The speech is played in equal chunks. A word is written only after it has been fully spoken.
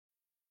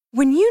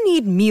When you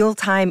need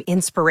mealtime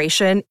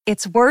inspiration,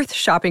 it's worth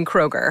shopping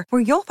Kroger,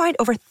 where you'll find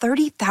over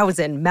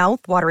 30,000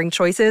 mouth-watering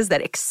choices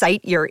that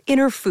excite your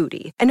inner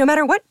foodie. And no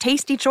matter what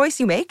tasty choice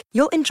you make,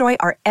 you'll enjoy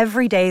our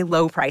everyday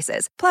low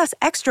prices, plus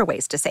extra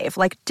ways to save,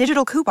 like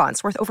digital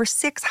coupons worth over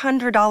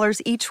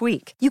 $600 each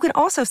week. You can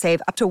also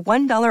save up to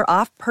 $1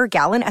 off per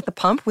gallon at the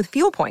pump with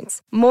fuel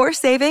points. More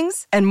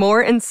savings and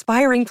more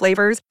inspiring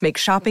flavors make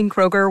shopping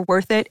Kroger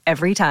worth it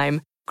every time.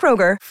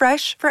 Kroger,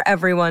 fresh for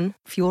everyone.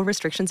 Fuel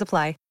restrictions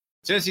apply.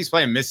 Tennessee's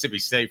playing Mississippi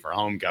State for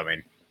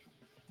homecoming.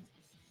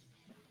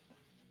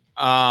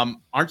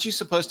 Aren't you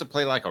supposed to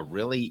play like a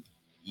really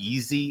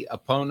easy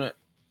opponent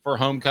for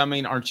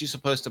homecoming? Aren't you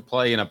supposed to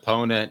play an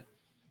opponent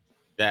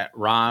that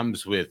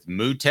rhymes with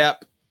Mutep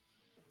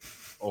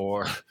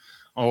or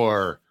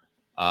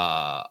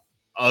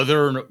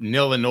other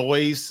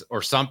Illinois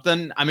or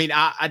something? I mean,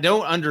 I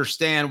don't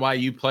understand why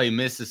you play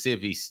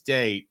Mississippi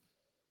State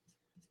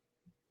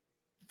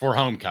for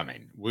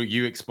homecoming. Will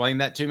you explain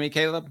that to me,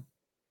 Caleb?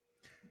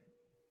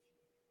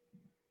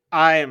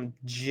 I am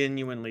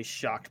genuinely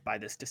shocked by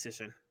this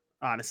decision.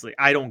 Honestly,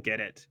 I don't get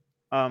it.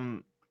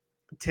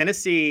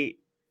 Tennessee.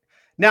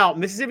 Now,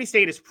 Mississippi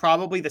State is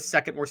probably the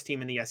second worst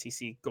team in the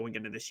SEC going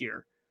into this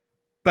year.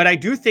 But I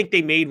do think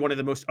they made one of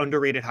the most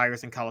underrated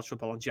hires in college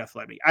football in Jeff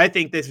Lebby. I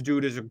think this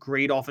dude is a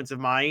great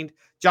offensive mind.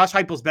 Josh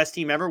Heupel's best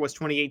team ever was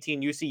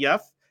 2018 UCF,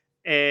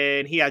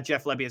 and he had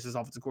Jeff Lebby as his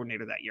offensive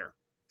coordinator that year.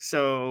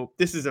 So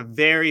this is a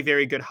very,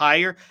 very good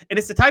hire. And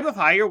it's the type of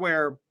hire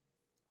where,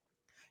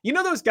 you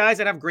know, those guys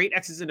that have great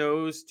X's and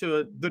O's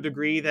to the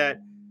degree that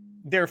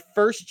their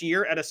first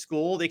year at a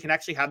school, they can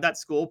actually have that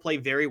school play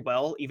very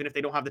well, even if they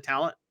don't have the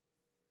talent.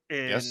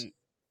 And yes.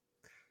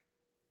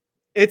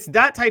 It's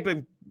that type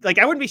of, like,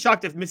 I wouldn't be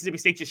shocked if Mississippi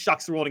State just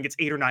shocks the world and gets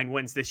 8 or 9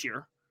 wins this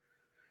year.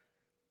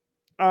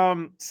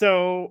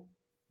 So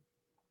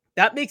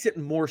that makes it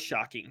more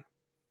shocking.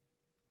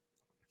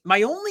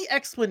 My only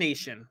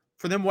explanation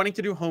for them wanting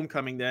to do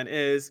homecoming then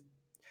is,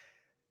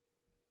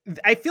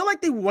 I feel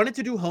like they wanted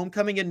to do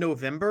homecoming in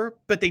November,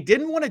 but they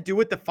didn't want to do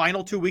it the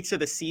final 2 weeks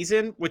of the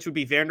season, which would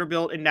be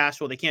Vanderbilt and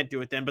Nashville. They can't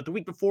do it then. But the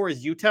week before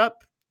is UTEP,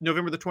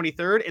 November the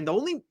 23rd. And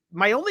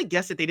my only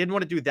guess that they didn't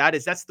want to do that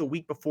is that's the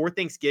week before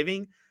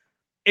Thanksgiving.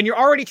 And you're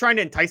already trying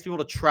to entice people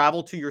to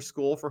travel to your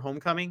school for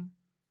homecoming.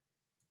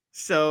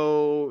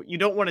 So you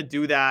don't want to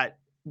do that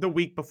the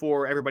week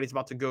before everybody's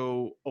about to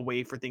go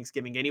away for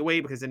Thanksgiving anyway,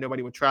 because then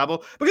nobody would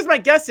travel. Because my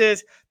guess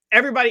is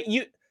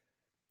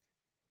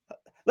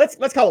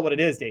Let's call it what it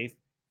is, Dave.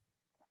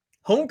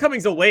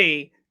 Homecoming's a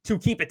way to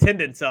keep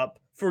attendance up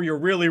for your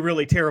really,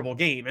 really terrible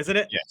game, isn't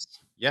it?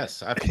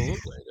 Yes, absolutely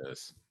it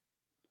is.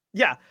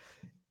 Yeah.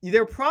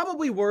 They're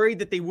probably worried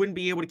that they wouldn't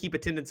be able to keep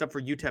attendance up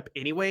for UTEP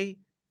anyway,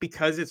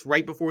 because it's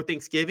right before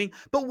Thanksgiving.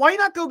 But why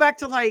not go back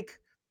to, like,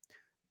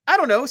 I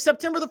don't know,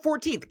 September the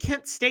 14th,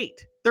 Kent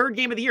State, third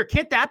game of the year.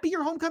 Can't that be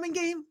your homecoming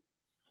game?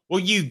 Well,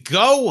 you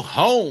go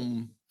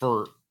home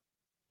for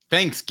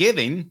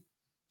Thanksgiving.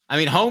 I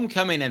mean,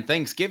 homecoming and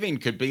Thanksgiving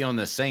could be on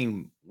the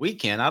same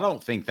weekend. I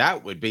don't think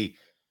that would be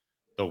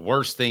the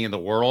worst thing in the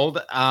world.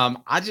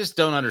 I just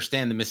don't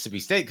understand the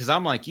Mississippi State, because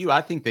I'm like you.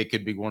 I think they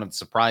could be one of the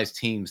surprise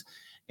teams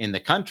in the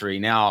country.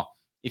 Now,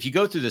 if you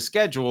go through the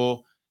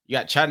schedule, you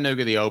got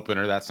Chattanooga, the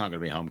opener. That's not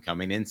going to be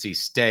homecoming. NC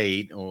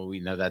State, we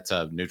know that's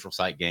a neutral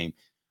site game.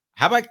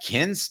 How about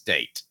Kent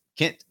State?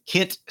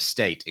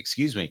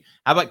 Excuse me.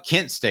 How about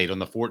Kent State on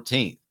the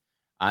 14th?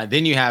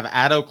 Then you have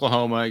at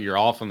Oklahoma, you're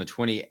off on the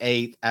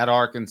 28th, at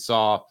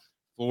Arkansas,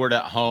 Florida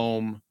at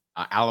home,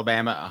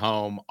 Alabama at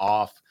home,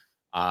 off,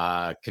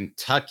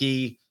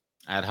 Kentucky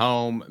at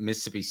home,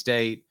 Mississippi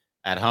State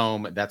at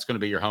home. That's going to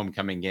be your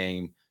homecoming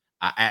game.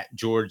 At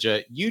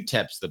Georgia,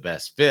 UTEP's the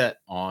best fit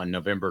on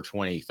November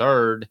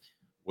 23rd,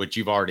 which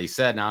you've already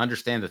said. Now, I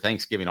understand the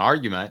Thanksgiving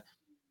argument,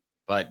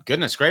 but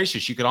goodness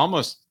gracious, it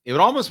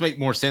would almost make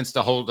more sense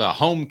to hold a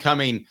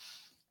homecoming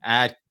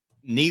at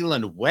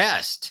Neyland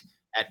West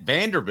at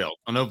Vanderbilt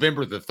on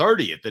November the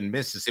 30th and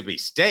Mississippi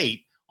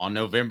State on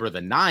November the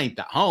 9th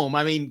at home.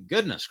 I mean,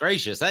 goodness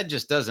gracious, that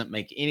just doesn't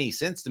make any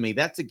sense to me.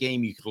 That's a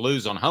game you could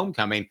lose on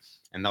homecoming.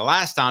 And the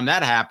last time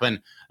that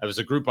happened, it was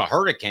a group of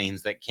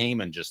Hurricanes that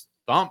came and just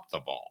thumped the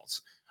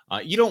Vols.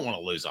 You don't want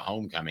to lose a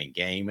homecoming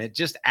game. It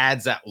just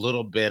adds that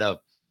little bit of,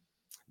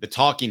 the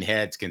talking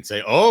heads can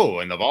say, oh,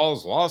 and the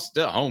Vols lost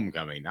to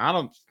homecoming.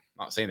 I'm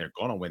not saying they're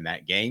going to win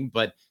that game,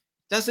 but it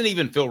doesn't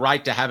even feel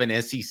right to have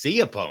an SEC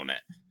opponent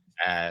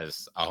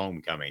as a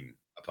homecoming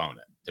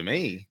opponent to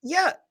me.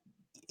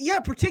 Yeah,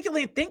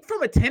 particularly think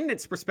from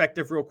attendance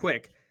perspective real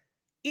quick.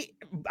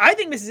 I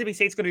think Mississippi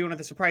State's going to be one of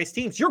the surprise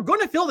teams. You're going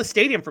to fill the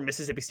stadium for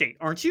Mississippi State,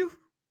 aren't you?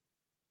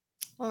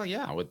 Well,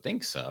 yeah, I would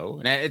think so.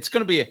 And it's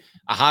going to be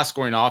a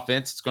high-scoring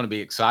offense. It's going to be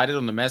excited.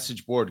 On the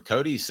message board,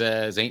 Cody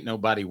says, ain't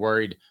nobody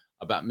worried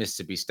about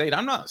Mississippi State.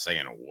 I'm not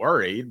saying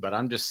worried, but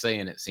I'm just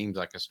saying it seems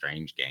like a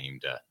strange game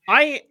to.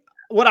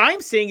 What I'm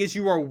saying is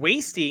you are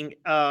wasting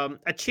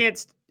a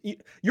chance.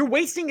 You're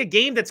wasting a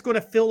game that's going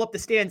to fill up the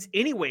stands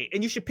anyway,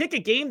 and you should pick a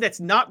game where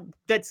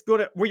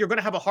you're going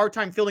to have a hard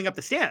time filling up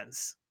the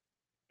stands.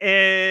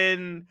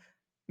 And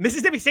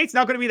Mississippi State's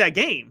not going to be that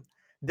game.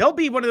 they'll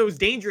be one of those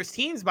dangerous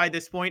teams by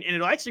this point, and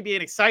it'll actually be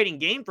an exciting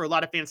game for a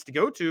lot of fans to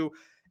go to.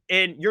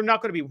 And you're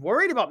not going to be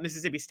worried about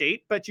Mississippi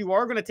State, but you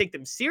are going to take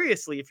them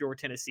seriously if you're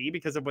Tennessee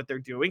because of what they're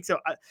doing. So,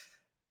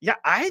 yeah,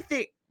 I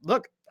think.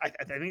 Look, I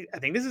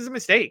think this is a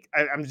mistake.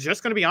 I'm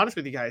just going to be honest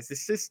with you guys.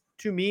 This is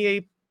to me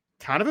a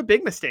kind of a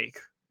big mistake.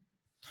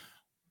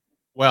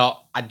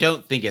 Well, I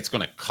don't think it's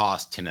going to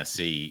cost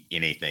Tennessee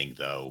anything,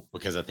 though,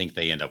 because I think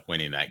they end up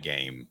winning that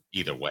game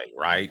either way,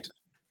 right?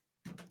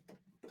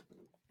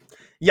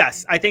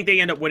 Yes, I think they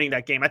end up winning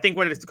that game. I think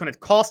what it's going to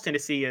cost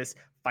Tennessee is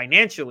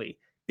financially,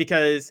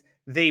 because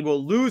they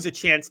will lose a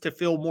chance to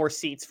fill more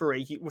seats for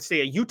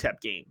say a UTEP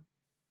game.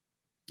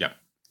 Yep,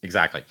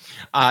 exactly.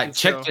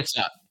 Check this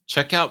out.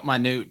 Check out my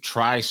new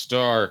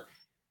TriStar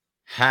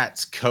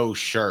Hats Co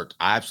shirt.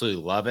 I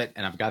absolutely love it.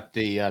 And I've got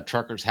the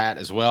truckers hat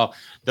as well.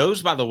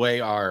 Those, by the way,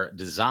 are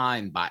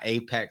designed by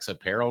Apex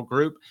Apparel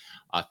Group.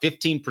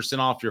 15%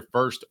 off your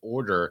first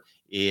order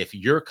if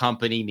your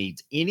company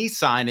needs any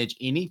signage,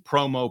 any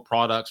promo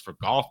products for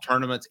golf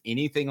tournaments,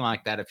 anything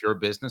like that. If you're a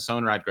business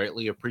owner, I'd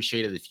greatly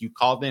appreciate it if you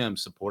call them,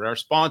 support our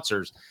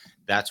sponsors.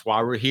 That's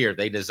why we're here.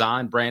 They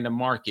design, brand, and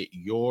market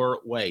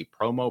your way.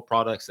 Promo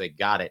products, they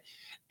got it.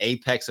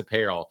 Apex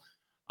Apparel.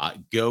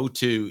 Go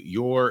to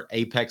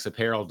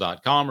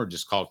yourapexapparel.com or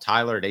just call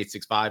Tyler at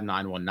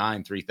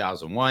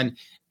 865-919-3001,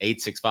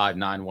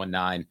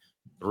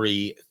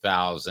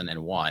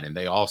 865-919-3001. And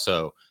they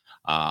also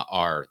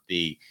are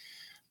the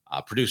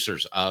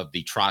producers of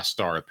the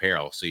TriStar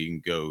Apparel. So you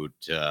can go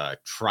to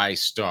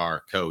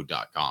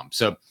tristarco.com.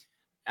 So,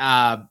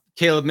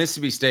 Caleb,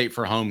 Mississippi State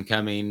for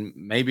homecoming.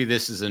 Maybe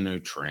this is a new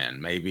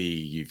trend. Maybe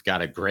you've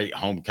got a great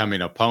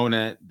homecoming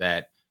opponent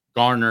that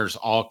garners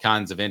all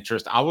kinds of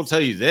interest. I will tell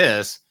you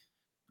this.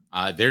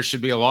 There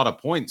should be a lot of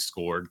points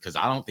scored because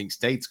I don't think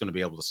State's going to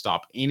be able to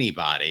stop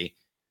anybody.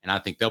 And I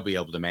think they'll be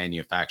able to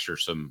manufacture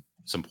some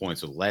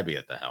points with Levy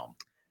at the helm.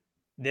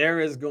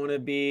 There is going to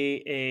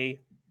be a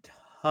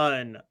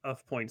ton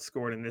of points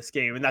scored in this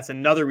game. And that's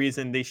another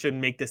reason they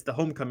shouldn't make this the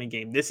homecoming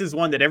game. This is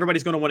one that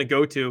everybody's going to want to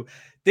go to.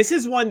 This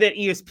is one that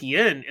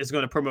ESPN is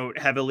going to promote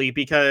heavily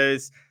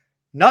because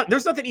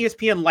there's nothing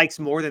ESPN likes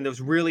more than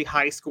those really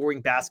high scoring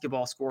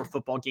basketball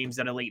football games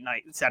at a late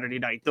night, Saturday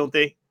night, don't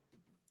they?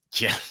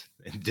 Yeah,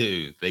 they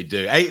do. They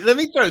do. Hey, let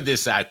me throw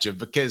this at you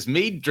because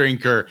Mead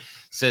Drinker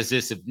says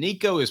this. If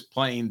Nico is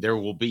playing, there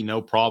will be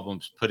no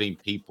problems putting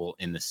people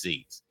in the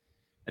seats.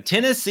 Now,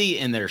 Tennessee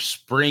in their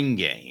spring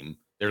game,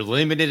 they're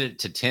limited it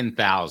to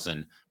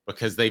 10,000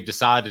 because they've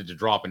decided to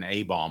drop an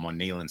A-bomb on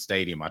Neyland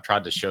Stadium. I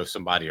tried to show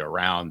somebody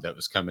around that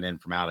was coming in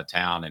from out of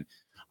town, and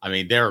I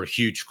mean, there are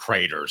huge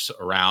craters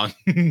around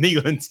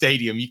Neyland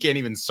Stadium. You can't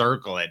even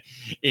circle it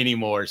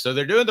anymore. So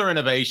they're doing the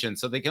renovation,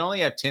 so they can only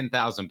have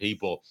 10,000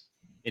 people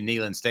in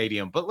Neyland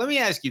Stadium. But let me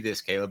ask you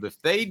this, Caleb.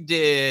 If they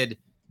did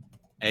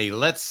a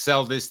let's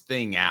sell this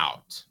thing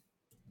out,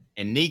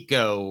 and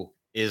Nico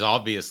is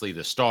obviously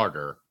the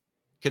starter,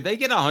 could they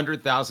get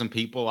 100,000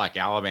 people like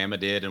Alabama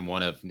did in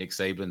one of Nick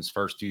Saban's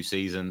first 2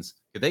 seasons?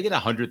 Could they get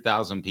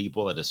 100,000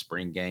 people at a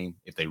spring game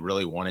if they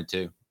really wanted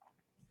to?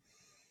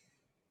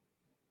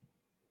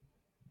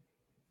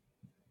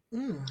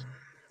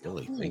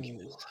 Really thinking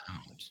this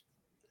out.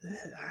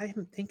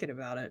 I'm thinking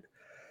about it.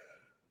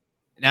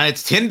 Now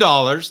it's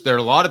 $10. There are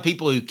a lot of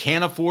people who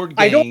can't afford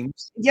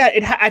games.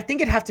 I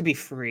think it'd have to be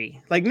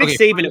free. Like Nick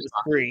Saban, it was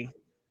free.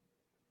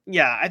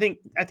 Yeah, I think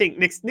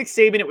Nick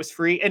Saban, it was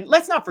free. And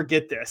let's not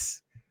forget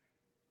this.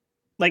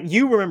 Like,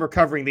 you remember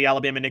covering the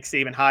Alabama Nick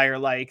Saban hire.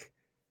 Like,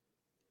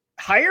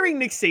 hiring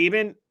Nick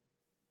Saban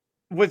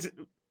was.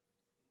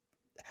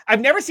 I've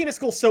never seen a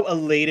school so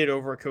elated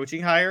over a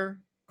coaching hire.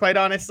 Quite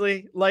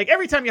honestly, like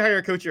every time you hire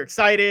a coach, you're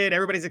excited.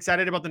 Everybody's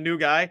excited about the new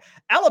guy.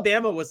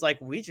 Alabama was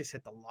like, we just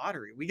hit the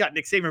lottery. We got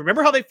Nick Saban.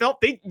 Remember how they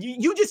felt?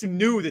 You just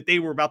knew that they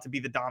were about to be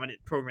the dominant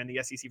program in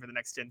the SEC for the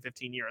next 10,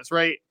 15 years,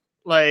 right?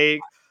 Like,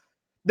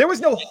 there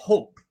was no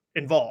hope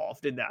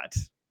involved in that.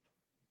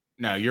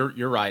 No, you're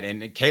right.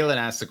 And Kaylin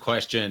asked the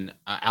question,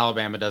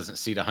 Alabama doesn't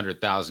seat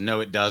 100,000. No,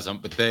 it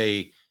doesn't, but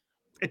it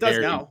does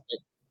now.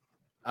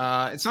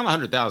 It's not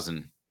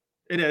 100,000.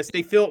 It is.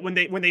 They fill when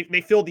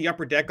they fill the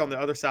upper deck on the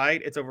other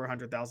side. It's over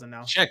 100,000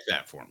 now. Check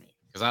that for me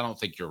because I don't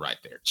think you're right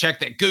there. Check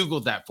that.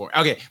 Googled that for me.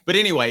 Okay, but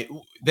anyway,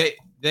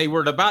 they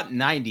were at about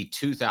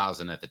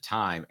 92,000 at the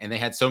time, and they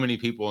had so many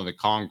people in the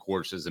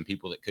concourses and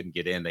people that couldn't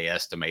get in. They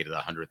estimated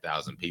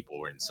 100,000 people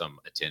were in some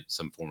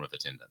form of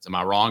attendance. Am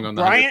I wrong on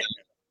that?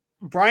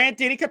 Bryant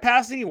Denny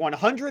capacity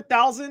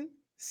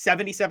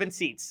 100,077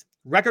 seats.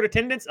 Record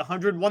attendance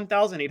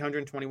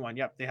 101,821.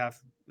 Yep, they have.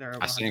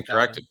 I stand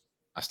corrected.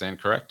 I stand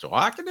corrected. Well,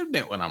 I can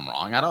admit when I'm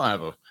wrong. I don't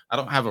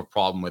have a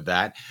problem with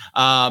that.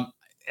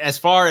 As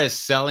far as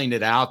selling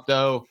it out,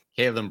 though,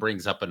 Caleb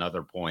brings up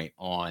another point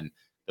on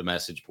the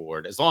message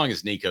board. As long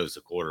as Nico's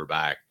the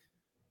quarterback,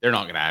 they're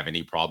not going to have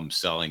any problem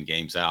selling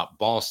games out.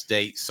 Ball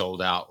State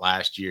sold out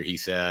last year, he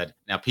said.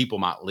 Now, people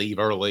might leave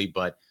early,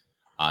 but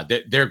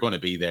they're going to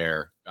be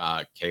there,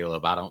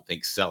 Caleb. I don't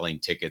think selling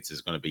tickets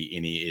is going to be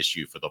any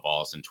issue for the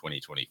Vols in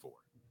 2024.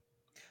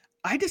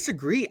 I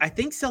disagree. I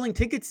think selling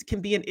tickets can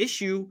be an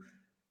issue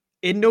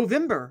in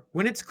November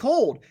when it's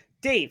cold.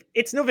 Dave,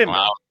 it's November.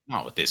 Wow,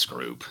 not with this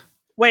group.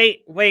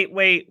 Wait.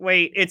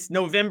 It's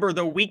November,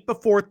 the week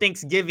before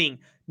Thanksgiving.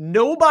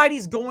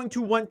 Nobody's going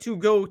to want to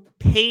go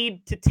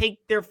paid to take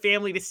their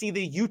family to see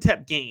the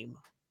UTEP game.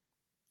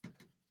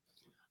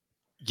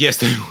 Yes,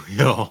 they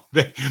will.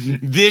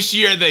 This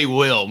year they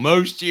will.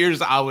 Most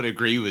years I would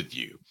agree with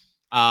you.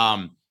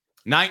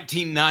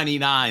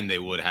 1999 they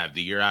would have,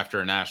 the year after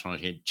a national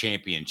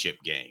championship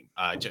game,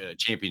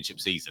 championship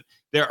season.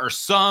 There are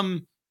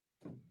some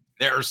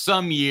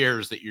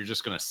years that you're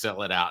just going to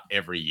sell it out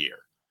every year.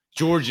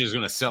 Georgia's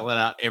going to sell it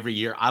out every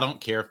year. I don't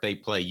care if they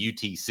play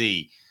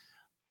UTC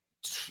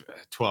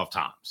 12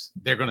 times.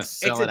 They're going to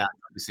sell it out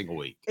every single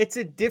week. It's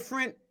a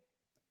different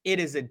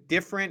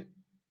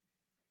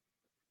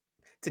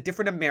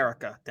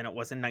America than it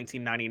was in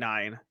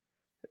 1999.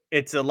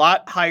 It's a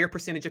lot higher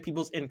percentage of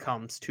people's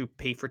incomes to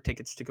pay for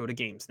tickets to go to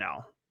games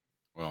now.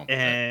 Well,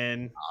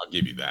 and I'll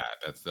give you that.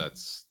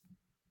 That's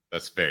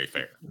very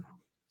fair.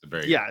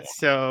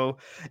 So,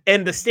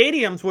 and the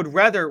stadiums would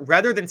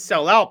rather than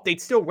sell out, they'd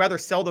still rather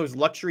sell those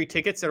luxury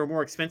tickets that are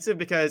more expensive,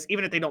 because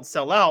even if they don't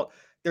sell out,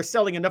 they're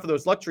selling enough of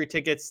those luxury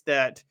tickets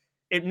that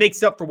it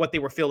makes up for what they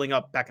were filling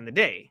up back in the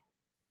day.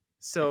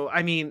 So,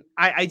 I mean,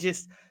 I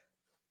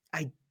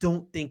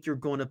don't think you're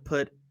going to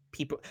put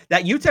people.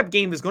 That UTEP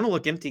game is going to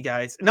look empty,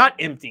 guys. Not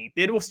empty.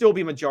 It will still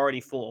be majority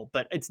full,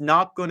 but it's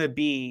not going to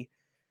be.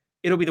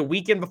 It'll be the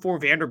weekend before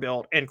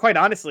Vanderbilt. And quite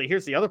honestly,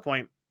 here's the other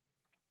point.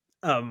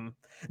 The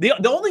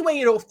only way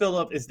it'll fill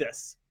up is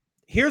this.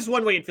 Here's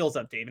one way it fills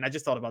up, Dave, and I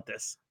just thought about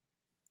this.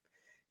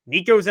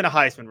 Nico's in a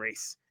Heisman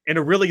race, in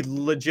a really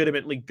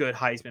legitimately good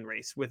Heisman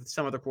race with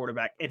some other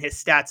quarterback, and his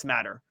stats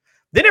matter.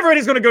 Then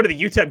everybody's going to go to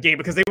the UTEP game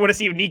because they want to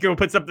see if Nico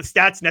puts up the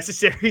stats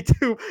necessary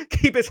to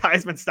keep his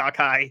Heisman stock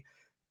high.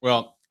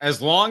 Well,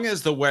 as long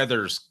as the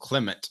weather's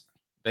clement,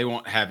 they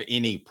won't have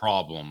any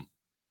problem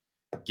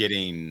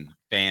getting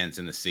fans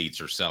in the seats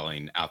or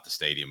selling out the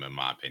stadium, in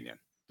my opinion.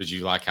 Did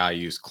you like how I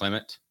used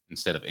clement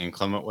instead of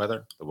inclement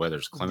weather? The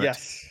weather's clement.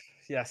 Yes.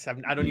 I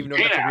don't even know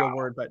if that's a real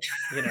word, but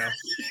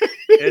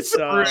it's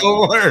a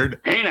real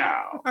word. Hey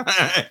now,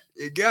 there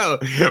you go.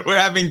 We're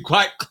having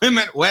quite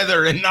clement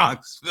weather in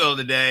Knoxville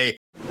today.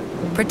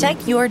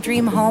 Protect your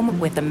dream home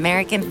with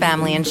American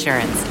Family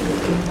Insurance,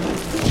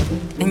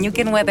 and you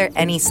can weather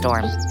any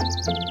storm.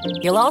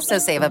 You'll also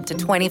save up to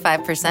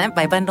 25%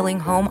 by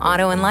bundling home,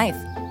 auto, and life.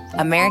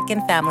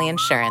 American Family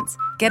Insurance.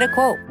 Get a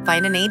quote.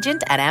 Find an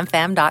agent at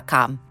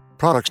amfam.com.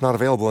 Products not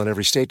available in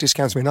every state.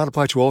 Discounts may not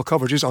apply to all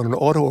coverages on an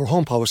auto or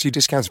home policy.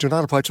 Discounts do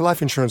not apply to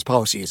life insurance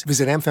policies.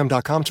 Visit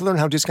amfam.com to learn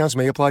how discounts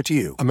may apply to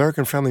you.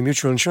 American Family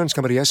Mutual Insurance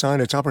Company, SI,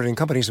 and its operating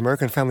companies,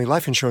 American Family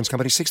Life Insurance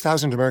Company,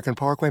 6000 American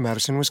Parkway,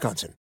 Madison, Wisconsin.